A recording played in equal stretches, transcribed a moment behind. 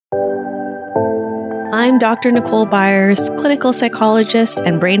I'm Dr. Nicole Byers, clinical psychologist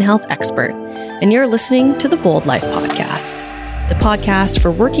and brain health expert, and you're listening to the Bold Life Podcast, the podcast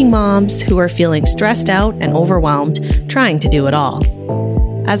for working moms who are feeling stressed out and overwhelmed trying to do it all.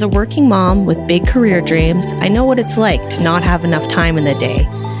 As a working mom with big career dreams, I know what it's like to not have enough time in the day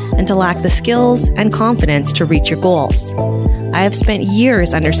and to lack the skills and confidence to reach your goals. I have spent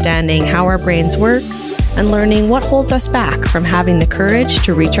years understanding how our brains work and learning what holds us back from having the courage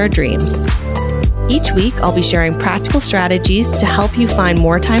to reach our dreams. Each week, I'll be sharing practical strategies to help you find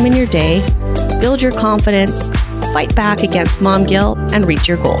more time in your day, build your confidence, fight back against mom guilt, and reach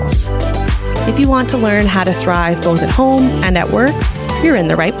your goals. If you want to learn how to thrive both at home and at work, you're in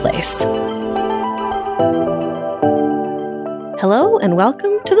the right place. Hello, and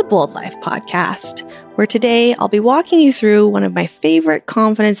welcome to the Bold Life Podcast, where today I'll be walking you through one of my favorite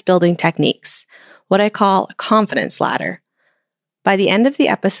confidence-building techniques, what I call a confidence ladder. By the end of the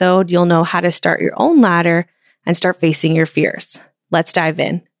episode, you'll know how to start your own ladder and start facing your fears. Let's dive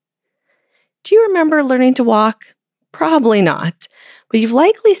in. Do you remember learning to walk? Probably not, but you've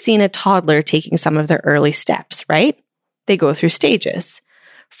likely seen a toddler taking some of their early steps, right? They go through stages.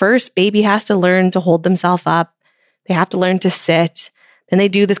 First, baby has to learn to hold themselves up. They have to learn to sit. Then they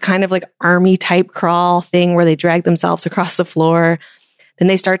do this kind of like army type crawl thing where they drag themselves across the floor. Then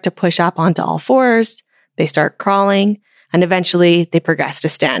they start to push up onto all fours. They start crawling. And eventually they progress to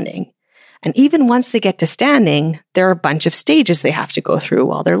standing. And even once they get to standing, there are a bunch of stages they have to go through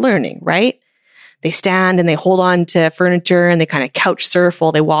while they're learning, right? They stand and they hold on to furniture and they kind of couch surf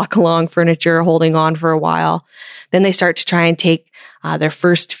while they walk along furniture, holding on for a while. Then they start to try and take their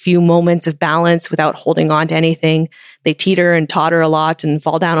first few moments of balance without holding on to anything. They teeter and totter a lot and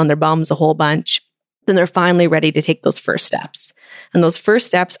fall down on their bums a whole bunch. Then they're finally ready to take those first steps. And those first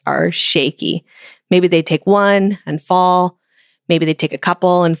steps are shaky. Maybe they take one and fall. Maybe they take a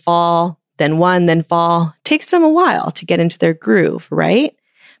couple and fall, then one, then fall. It takes them a while to get into their groove, right?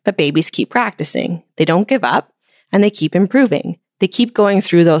 But babies keep practicing. They don't give up and they keep improving. They keep going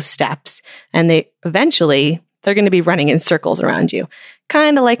through those steps and they're going to be running in circles around you,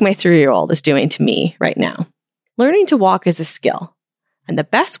 kind of like my 3-year-old is doing to me right now. Learning to walk is a skill. And the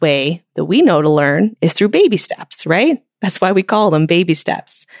best way that we know to learn is through baby steps, right? That's why we call them baby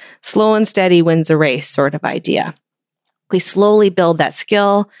steps. Slow and steady wins a race sort of idea. We slowly build that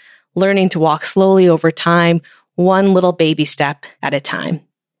skill, learning to walk slowly over time, one little baby step at a time.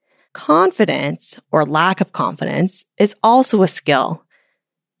 Confidence or lack of confidence is also a skill.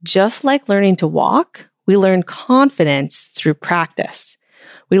 Just like learning to walk, we learn confidence through practice.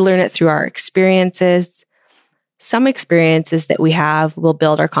 We learn it through our experiences. Some experiences that we have will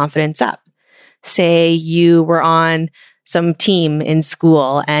build our confidence up. Say you were on some team in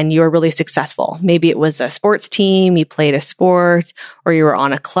school and you were really successful. Maybe it was a sports team, you played a sport, or you were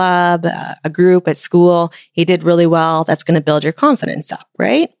on a club, a group at school. You did really well. That's going to build your confidence up,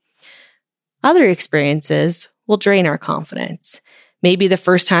 right? Other experiences will drain our confidence. Maybe the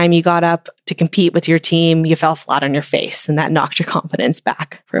first time you got up to compete with your team, you fell flat on your face and that knocked your confidence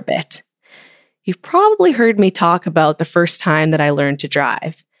back for a bit. You've probably heard me talk about the first time that I learned to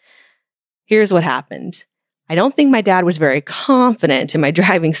drive. Here's what happened. I don't think my dad was very confident in my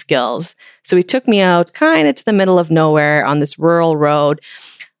driving skills, so he took me out kind of to the middle of nowhere on this rural road,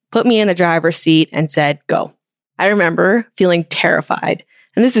 put me in the driver's seat and said, go. I remember feeling terrified.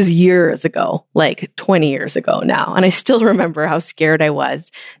 And this is years ago, like 20 years ago now. And I still remember how scared I was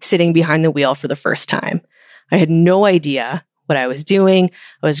sitting behind the wheel for the first time. I had no idea what I was doing.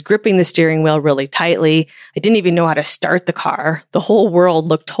 I was gripping the steering wheel really tightly. I didn't even know how to start the car. The whole world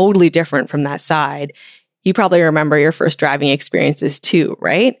looked totally different from that side. You probably remember your first driving experiences too,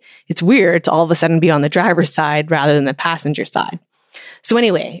 right? It's weird to all of a sudden be on the driver's side rather than the passenger side. So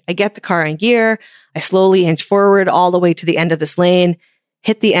anyway, I get the car in gear. I slowly inch forward all the way to the end of this lane,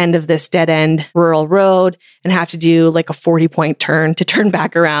 hit the end of this dead-end rural road, and have to do like a 40-point turn to turn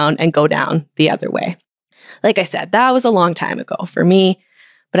back around and go down the other way. Like I said, that was a long time ago for me,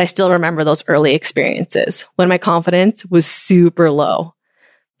 but I still remember those early experiences when my confidence was super low.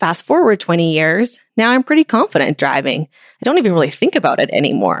 Fast forward 20 years, now I'm pretty confident driving. I don't even really think about it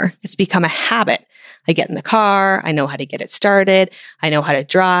anymore. It's become a habit. I get in the car, I know how to get it started, I know how to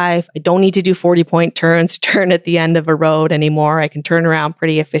drive. I don't need to do 40-point turns to turn at the end of a road anymore. I can turn around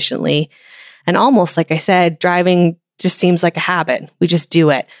pretty efficiently. And almost like I said, driving just seems like a habit. We just do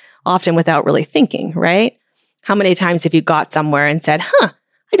it, often without really thinking, right? How many times have you got somewhere and said, I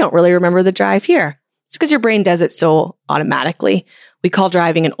don't really remember the drive here? It's because your brain does it so automatically. We call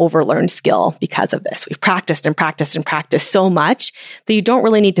driving an overlearned skill because of this. We've practiced and practiced and practiced so much that you don't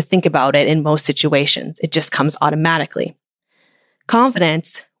really need to think about it in most situations. It just comes automatically.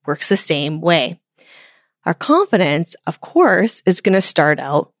 Confidence works the same way. Our confidence, of course, is going to start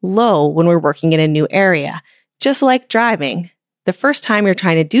out low when we're working in a new area, just like driving. The first time you're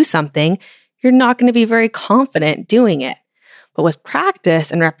trying to do something, you're not going to be very confident doing it. But with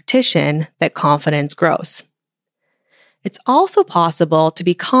practice and repetition, that confidence grows. It's also possible to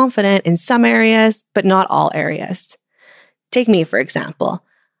be confident in some areas, but not all areas. Take me, for example.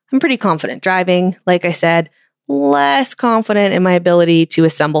 I'm pretty confident driving. Like I said, less confident in my ability to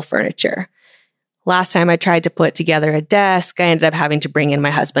assemble furniture. Last time I tried to put together a desk, I ended up having to bring in my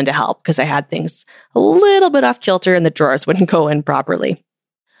husband to help because I had things a little bit off kilter and the drawers wouldn't go in properly.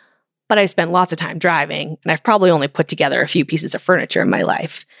 But I spent lots of time driving, and I've probably only put together a few pieces of furniture in my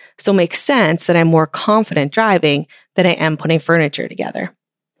life. So it makes sense that I'm more confident driving than I am putting furniture together.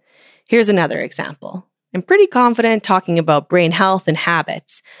 Here's another example. I'm pretty confident talking about brain health and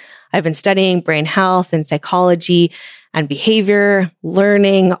habits. I've been studying brain health and psychology and behavior,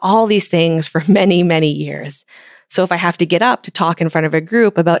 learning, all these things for many, many years. So if I have to get up to talk in front of a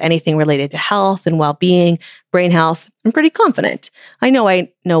group about anything related to health and well-being, brain health, I'm pretty confident. I know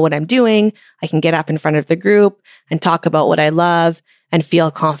what I'm doing. I can get up in front of the group and talk about what I love and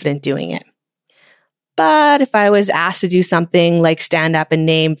feel confident doing it. But if I was asked to do something like stand up and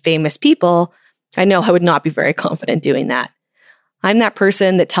name famous people, I know I would not be very confident doing that. I'm that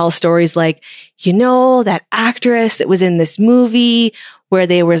person that tells stories like, that actress that was in this movie where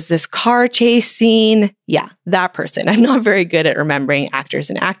there was this car chase scene. Yeah, that person. I'm not very good at remembering actors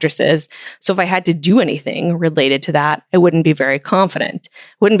and actresses. So if I had to do anything related to that, I wouldn't be very confident.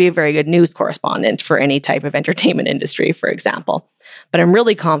 Wouldn't be a very good news correspondent for any type of entertainment industry, for example. But I'm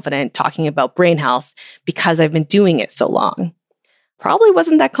really confident talking about brain health because I've been doing it so long. Probably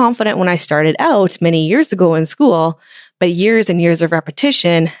wasn't that confident when I started out many years ago in school, but years and years of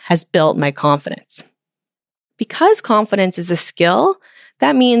repetition has built my confidence. Because confidence is a skill,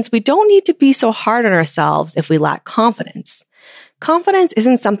 that means we don't need to be so hard on ourselves if we lack confidence. Confidence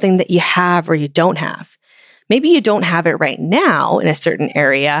isn't something that you have or you don't have. Maybe you don't have it right now in a certain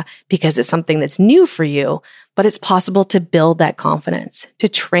area because it's something that's new for you, but it's possible to build that confidence, to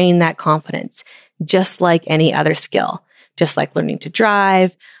train that confidence, just like any other skill, just like learning to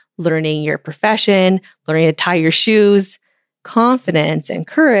drive, learning your profession, learning to tie your shoes. Confidence and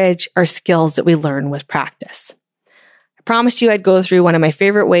courage are skills that we learn with practice. I promised you I'd go through one of my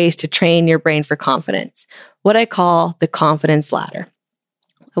favorite ways to train your brain for confidence, what I call the confidence ladder.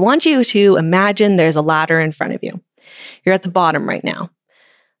 I want you to imagine there's a ladder in front of you. You're at the bottom right now.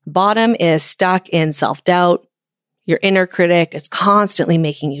 The bottom is stuck in self-doubt. Your inner critic is constantly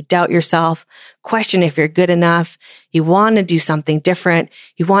making you doubt yourself, question if you're good enough. You want to do something different.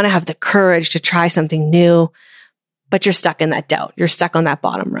 You want to have the courage to try something new, but you're stuck in that doubt. You're stuck on that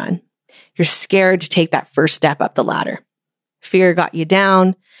bottom run. You're scared to take that first step up the ladder. Fear got you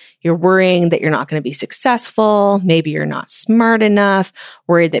down. You're worrying that you're not going to be successful. Maybe you're not smart enough,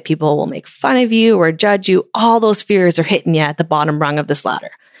 worried that people will make fun of you or judge you. All those fears are hitting you at the bottom rung of this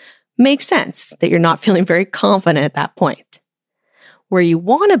ladder. Makes sense that you're not feeling very confident at that point. Where you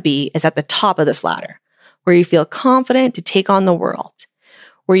want to be is at the top of this ladder, where you feel confident to take on the world,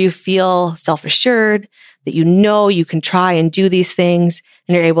 where you feel self-assured, that you know you can try and do these things,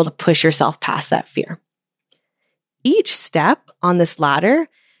 and you're able to push yourself past that fear. Each step on this ladder,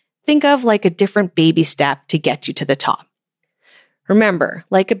 think of like a different baby step to get you to the top. Remember,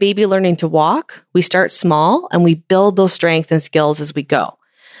 like a baby learning to walk, we start small and we build those strengths and skills as we go.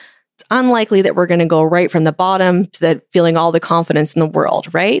 It's unlikely that we're going to go right from the bottom to feeling all the confidence in the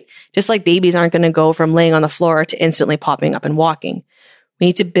world, right? Just like babies aren't going to go from laying on the floor to instantly popping up and walking. We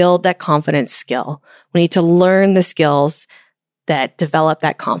need to build that confidence skill. We need to learn the skills that develop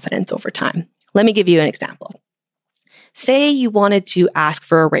that confidence over time. Let me give you an example. Say you wanted to ask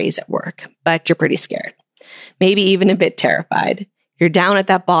for a raise at work, but you're pretty scared, maybe even a bit terrified. You're down at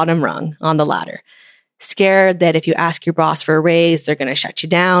that bottom rung on the ladder, scared that if you ask your boss for a raise, they're going to shut you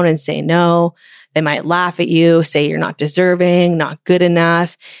down and say no. They might laugh at you, say you're not deserving, not good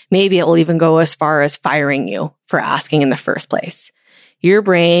enough. Maybe it will even go as far as firing you for asking in the first place. Your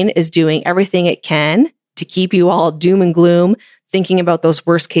brain is doing everything it can to keep you all doom and gloom, thinking about those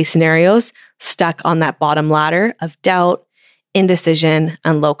worst case scenarios, stuck on that bottom ladder of doubt, indecision,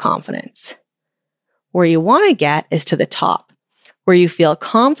 and low confidence. Where you want to get is to the top, where you feel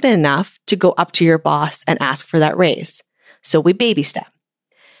confident enough to go up to your boss and ask for that raise. So we baby step.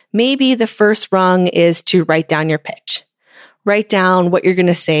 Maybe the first rung is to write down your pitch. Write down what you're going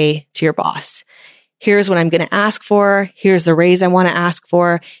to say to your boss. Here's what I'm going to ask for. Here's the raise I want to ask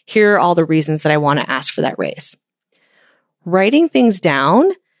for. Here are all the reasons that I want to ask for that raise. Writing things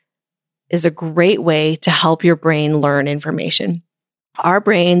down is a great way to help your brain learn information. Our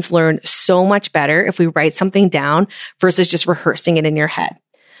brains learn so much better if we write something down versus just rehearsing it in your head.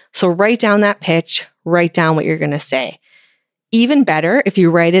 So write down that pitch, write down what you're going to say. Even better if you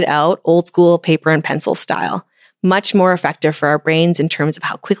write it out old school paper and pencil style. Much more effective for our brains in terms of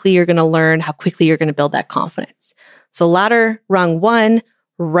how quickly you're going to learn, how quickly you're going to build that confidence. So ladder rung 1,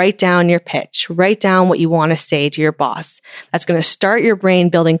 write down your pitch. Write down what you want to say to your boss. That's going to start your brain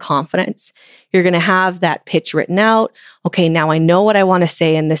building confidence. You're going to have that pitch written out. Okay, now I know what I want to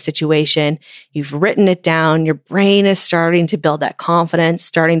say in this situation. You've written it down. Your brain is starting to build that confidence,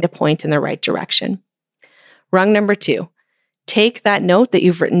 starting to point in the right direction. Rung number 2, take that note that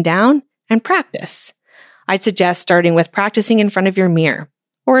you've written down and practice. I'd suggest starting with practicing in front of your mirror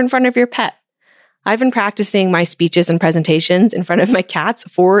or in front of your pet. I've been practicing my speeches and presentations in front of my cats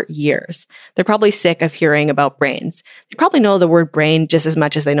for years. They're probably sick of hearing about brains. They probably know the word brain just as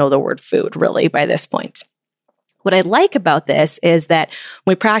much as they know the word food, really, by this point. What I like about this is that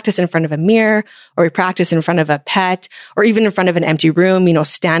when we practice in front of a mirror or we practice in front of a pet or even in front of an empty room,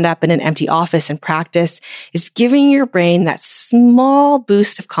 stand up in an empty office and practice, is giving your brain that small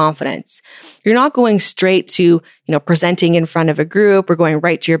boost of confidence. You're not going straight to, presenting in front of a group or going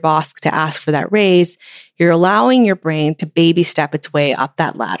right to your boss to ask for that raise. You're allowing your brain to baby step its way up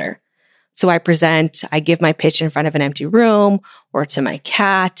that ladder. So I give my pitch in front of an empty room or to my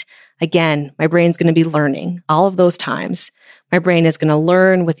cat. Again, my brain's going to be learning all of those times. My brain is going to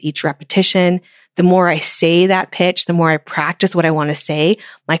learn with each repetition. The more I say that pitch, the more I practice what I want to say,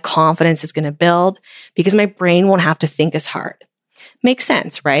 my confidence is going to build because my brain won't have to think as hard. Makes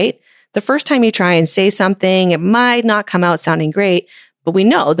sense, right? The first time you try and say something, it might not come out sounding great, but we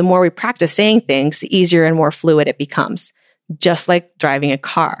know the more we practice saying things, the easier and more fluid it becomes. Just like driving a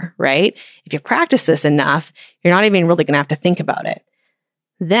car, right? If you practice this enough, you're not even really going to have to think about it.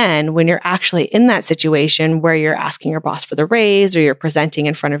 Then when you're actually in that situation where you're asking your boss for the raise or you're presenting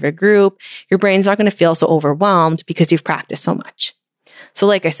in front of a group, your brain's not going to feel so overwhelmed because you've practiced so much. So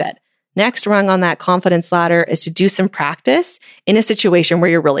like I said, next rung on that confidence ladder is to do some practice in a situation where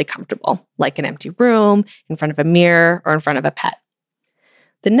you're really comfortable, like an empty room, in front of a mirror, or in front of a pet.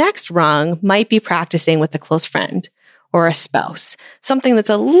 The next rung might be practicing with a close friend or a spouse, something that's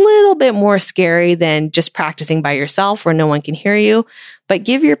a little bit more scary than just practicing by yourself where no one can hear you, but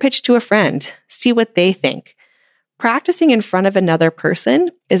give your pitch to a friend, see what they think. Practicing in front of another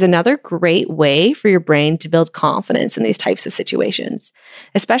person is another great way for your brain to build confidence in these types of situations,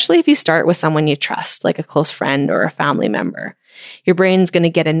 especially if you start with someone you trust, like a close friend or a family member. Your brain's going to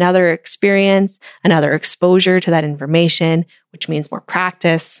get another experience, another exposure to that information, which means more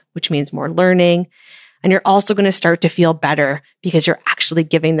practice, which means more learning. And you're also going to start to feel better because you're actually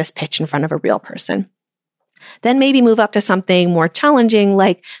giving this pitch in front of a real person. Then maybe move up to something more challenging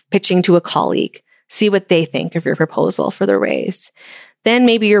like pitching to a colleague. See what they think of your proposal for the raise. Then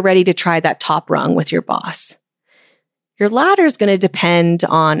maybe you're ready to try that top rung with your boss. Your ladder is going to depend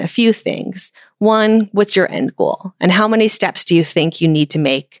on a few things. One, what's your end goal? And how many steps do you think you need to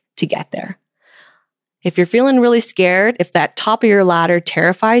make to get there? If you're feeling really scared, if that top of your ladder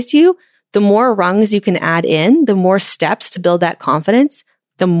terrifies you, the more rungs you can add in, the more steps to build that confidence,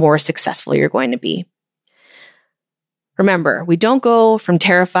 the more successful you're going to be. Remember, we don't go from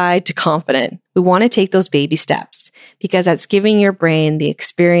terrified to confident. We want to take those baby steps because that's giving your brain the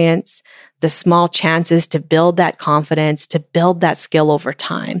experience, the small chances to build that confidence, to build that skill over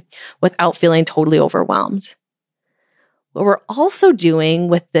time without feeling totally overwhelmed. What we're also doing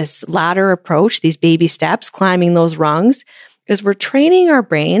with this ladder approach, these baby steps, climbing those rungs, is we're training our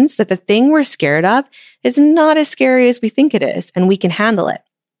brains that the thing we're scared of is not as scary as we think it is, and we can handle it.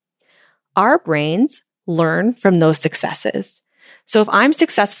 Our brains learn from those successes. So if I'm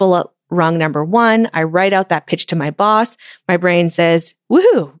successful at rung number 1, I write out that pitch to my boss, my brain says,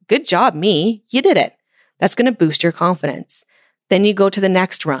 woohoo, good job, me, you did it. That's going to boost your confidence. Then you go to the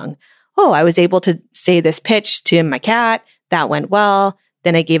next rung. Oh, I was able to say this pitch to my cat, that went well.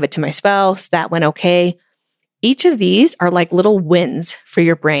 Then I gave it to my spouse, that went okay. Each of these are like little wins for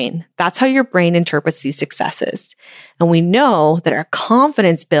your brain. That's how your brain interprets these successes. And we know that our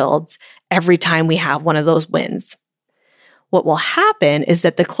confidence builds every time we have one of those wins. What will happen is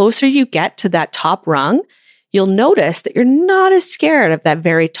that the closer you get to that top rung, you'll notice that you're not as scared of that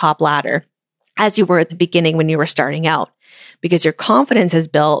very top ladder as you were at the beginning when you were starting out, because your confidence has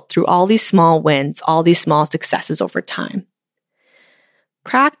built through all these small wins, all these small successes over time.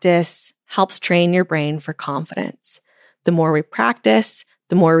 Practice helps train your brain for confidence. The more we practice,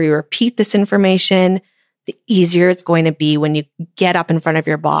 the more we repeat this information, the easier it's going to be when you get up in front of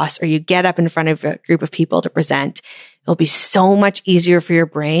your boss or you get up in front of a group of people to present. It'll be so much easier for your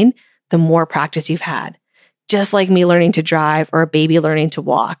brain the more practice you've had. just like me learning to drive or a baby learning to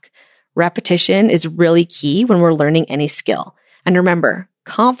walk. Repetition is really key when we're learning any skill. And remember,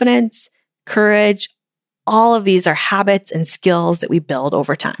 confidence, courage, all of these are habits and skills that we build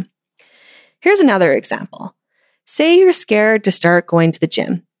over time. Here's another example. Say you're scared to start going to the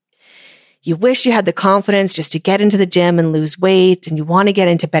gym. You wish you had the confidence just to get into the gym and lose weight, and you want to get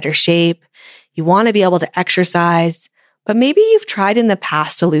into better shape. You want to be able to exercise, but maybe you've tried in the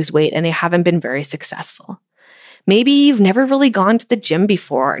past to lose weight and you haven't been very successful. Maybe you've never really gone to the gym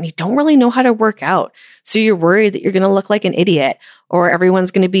before and you don't really know how to work out. So you're worried that you're going to look like an idiot, or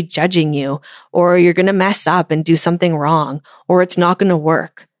everyone's going to be judging you, or you're going to mess up and do something wrong, or it's not going to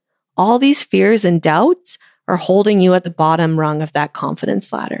work. All these fears and doubts are holding you at the bottom rung of that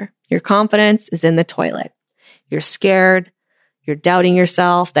confidence ladder. Your confidence is in the toilet. You're scared. You're doubting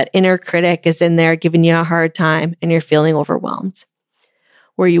yourself. That inner critic is in there giving you a hard time, and you're feeling overwhelmed.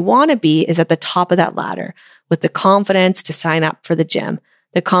 Where you want to be is at the top of that ladder with the confidence to sign up for the gym,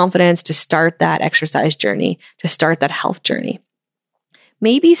 the confidence to start that exercise journey, to start that health journey.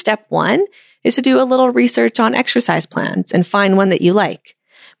 Maybe step one is to do a little research on exercise plans and find one that you like.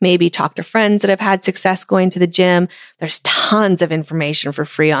 Maybe talk to friends that have had success going to the gym. There's tons of information for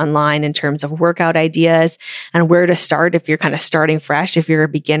free online in terms of workout ideas and where to start if you're kind of starting fresh, if you're a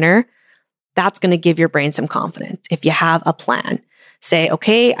beginner. That's going to give your brain some confidence if you have a plan. Say,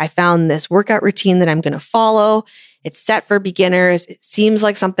 okay, I found this workout routine that I'm going to follow. It's set for beginners. It seems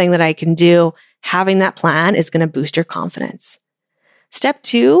like something that I can do. Having that plan is going to boost your confidence. Step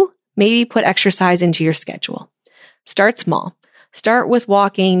two, maybe put exercise into your schedule. Start small. Start with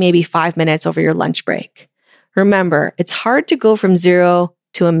walking maybe 5 minutes over your lunch break. Remember, it's hard to go from 0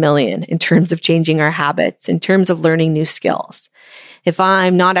 to 1,000,000 in terms of changing our habits, in terms of learning new skills. If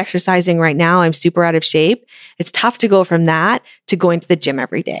I'm not exercising right now, I'm super out of shape. It's tough to go from that to going to the gym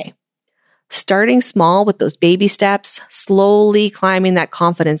every day. Starting small with those baby steps, slowly climbing that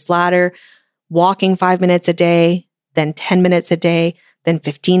confidence ladder, walking 5 minutes a day, then 10 minutes a day, then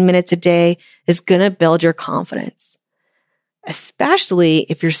 15 minutes a day is going to build your confidence. Especially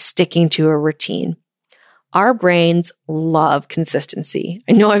if you're sticking to a routine. Our brains love consistency.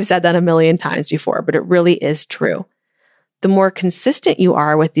 I know I've said that a million times before, but it really is true. The more consistent you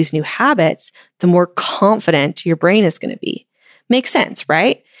are with these new habits, the more confident your brain is going to be. Makes sense,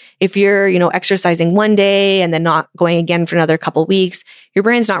 right? If you're, exercising one day and then not going again for another couple weeks, your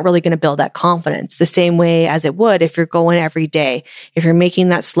brain's not really going to build that confidence the same way as it would if you're going every day, if you're making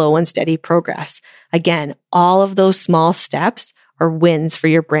that slow and steady progress. Again, all of those small steps are wins for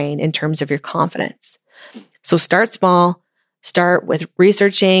your brain in terms of your confidence. So start small, start with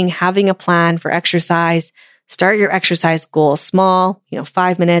researching, having a plan for exercise, start your exercise goals small,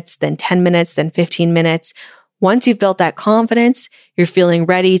 5 minutes, then 10 minutes, then 15 minutes. Once you've built that confidence, you're feeling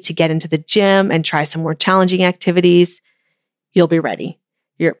ready to get into the gym and try some more challenging activities, you'll be ready.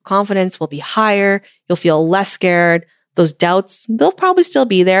 Your confidence will be higher. You'll feel less scared. Those doubts, they'll probably still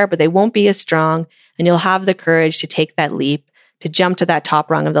be there, but they won't be as strong. And you'll have the courage to take that leap, to jump to that top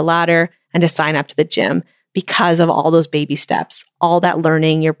rung of the ladder and to sign up to the gym because of all those baby steps, all that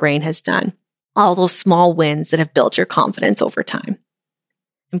learning your brain has done, all those small wins that have built your confidence over time.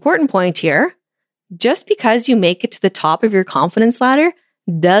 Important point here. Just because you make it to the top of your confidence ladder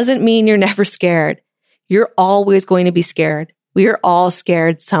doesn't mean you're never scared. You're always going to be scared. We are all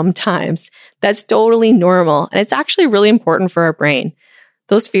scared sometimes. That's totally normal. And it's actually really important for our brain.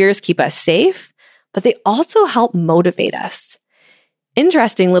 Those fears keep us safe, but they also help motivate us.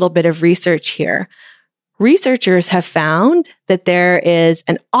 Interesting little bit of research here. Researchers have found that there is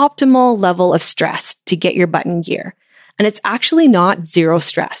an optimal level of stress to get your butt in gear. And it's actually not zero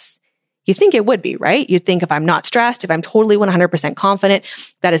stress. You think it would be, right? You'd think if I'm not stressed, if I'm totally 100% confident,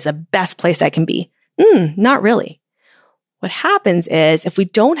 that is the best place I can be. Not really. What happens is if we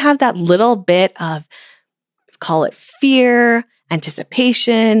don't have that little bit of, call it fear,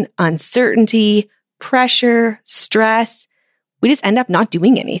 anticipation, uncertainty, pressure, stress, we just end up not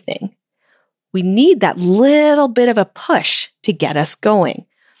doing anything. We need that little bit of a push to get us going.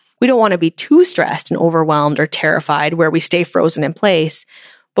 We don't want to be too stressed and overwhelmed or terrified where we stay frozen in place.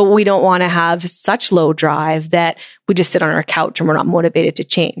 But we don't want to have such low drive that we just sit on our couch and we're not motivated to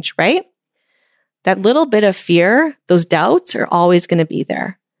change, right? That little bit of fear, those doubts are always going to be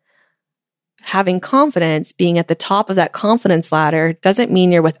there. Having confidence, being at the top of that confidence ladder, doesn't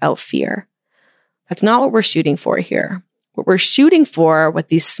mean you're without fear. That's not what we're shooting for here. What we're shooting for with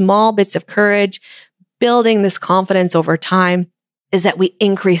these small bits of courage, building this confidence over time, is that we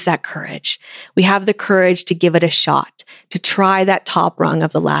increase that courage. We have the courage to give it a shot, to try that top rung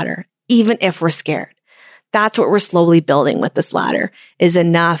of the ladder, even if we're scared. That's what we're slowly building with this ladder, is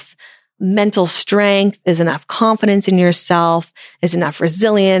enough mental strength, there's enough confidence in yourself, there's enough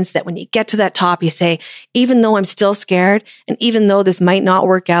resilience that when you get to that top, you say, even though I'm still scared, and even though this might not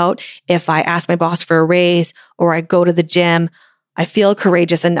work out, if I ask my boss for a raise or I go to the gym, I feel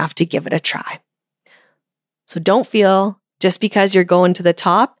courageous enough to give it a try. So don't feel just because you're going to the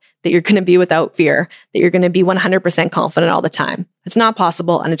top that you're going to be without fear, that you're going to be 100% confident all the time. It's not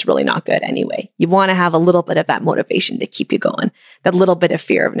possible, and it's really not good anyway. You want to have a little bit of that motivation to keep you going, that little bit of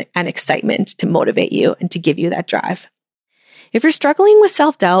fear and excitement to motivate you and to give you that drive. If you're struggling with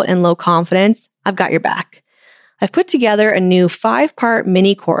self-doubt and low confidence, I've got your back. I've put together a new 5-part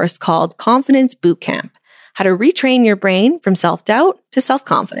mini course called Confidence Bootcamp, how to retrain your brain from self-doubt to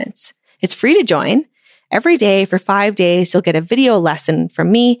self-confidence. It's free to join. Every day for 5 days, you'll get a video lesson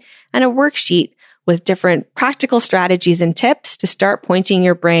from me and a worksheet with different practical strategies and tips to start pointing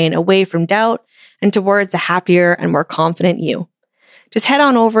your brain away from doubt and towards a happier and more confident you. Just head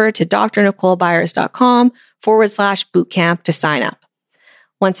on over to drnicolebyers.com/bootcamp to sign up.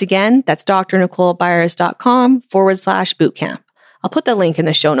 Once again, that's drnicolebyers.com/bootcamp. I'll put the link in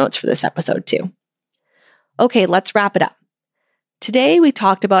the show notes for this episode too. Okay, let's wrap it up. Today, we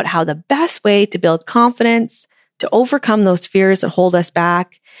talked about how the best way to build confidence, to overcome those fears that hold us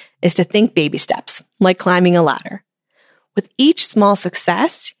back, is to think baby steps, like climbing a ladder. With each small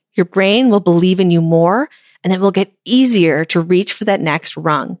success, your brain will believe in you more, and it will get easier to reach for that next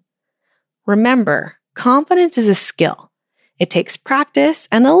rung. Remember, confidence is a skill. It takes practice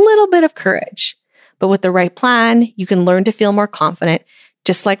and a little bit of courage. But with the right plan, you can learn to feel more confident,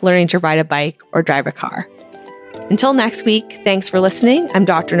 just like learning to ride a bike or drive a car. Until next week, thanks for listening. I'm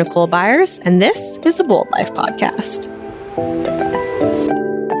Dr. Nicole Byers, and this is the Bold Life Podcast.